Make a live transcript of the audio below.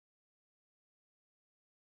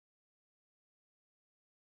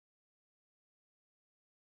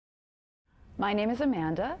My name is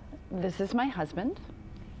Amanda. This is my husband.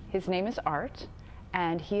 His name is Art,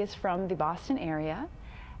 and he is from the Boston area,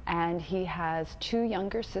 and he has 2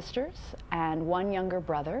 younger sisters and 1 younger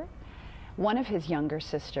brother. One of his younger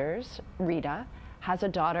sisters, Rita, has a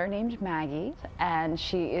daughter named Maggie, and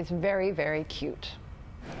she is very, very cute.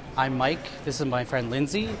 I'm Mike. This is my friend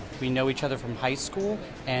Lindsay. We know each other from high school,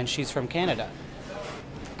 and she's from Canada.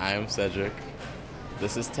 I am Cedric.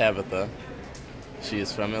 This is Tabitha. She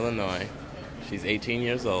is from Illinois. She's 18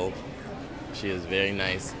 years old. She is very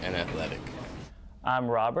nice and athletic. I'm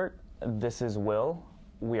Robert. This is Will.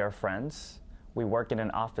 We are friends. We work in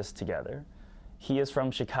an office together. He is from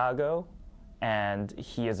Chicago, and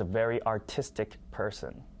he is a very artistic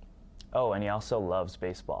person. Oh, and he also loves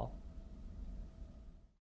baseball.